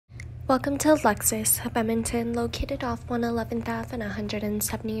Welcome to Lexus of Edmonton, located off 111th Ave and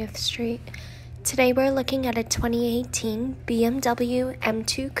 170th Street. Today we're looking at a 2018 BMW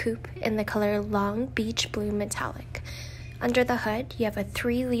M2 Coupe in the color Long Beach Blue Metallic. Under the hood, you have a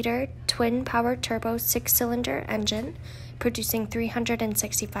 3-liter twin-power turbo 6-cylinder engine producing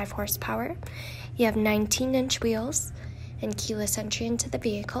 365 horsepower. You have 19-inch wheels and keyless entry into the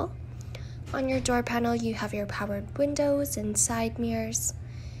vehicle. On your door panel, you have your powered windows and side mirrors.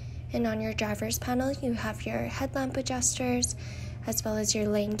 And on your driver's panel, you have your headlamp adjusters, as well as your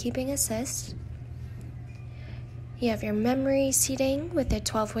lane keeping assist. You have your memory seating with a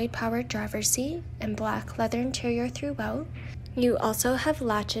 12-way powered driver's seat and black leather interior throughout. You also have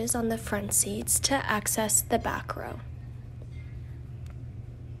latches on the front seats to access the back row.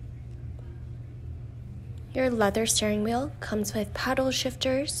 Your leather steering wheel comes with paddle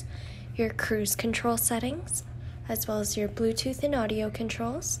shifters, your cruise control settings, as well as your Bluetooth and audio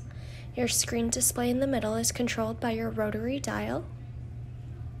controls. Your screen display in the middle is controlled by your rotary dial.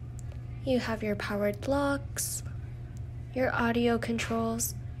 You have your powered locks, your audio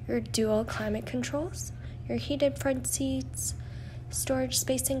controls, your dual climate controls, your heated front seats, storage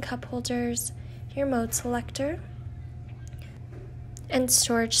space and cup holders, your mode selector, and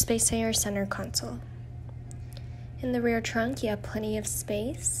storage space in your center console. In the rear trunk, you have plenty of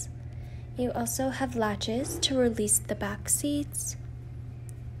space. You also have latches to release the back seats,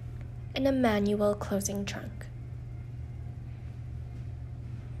 and a manual closing trunk.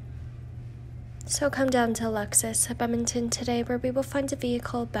 So come down to Lexus of Edmonton today, where we will find a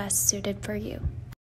vehicle best suited for you.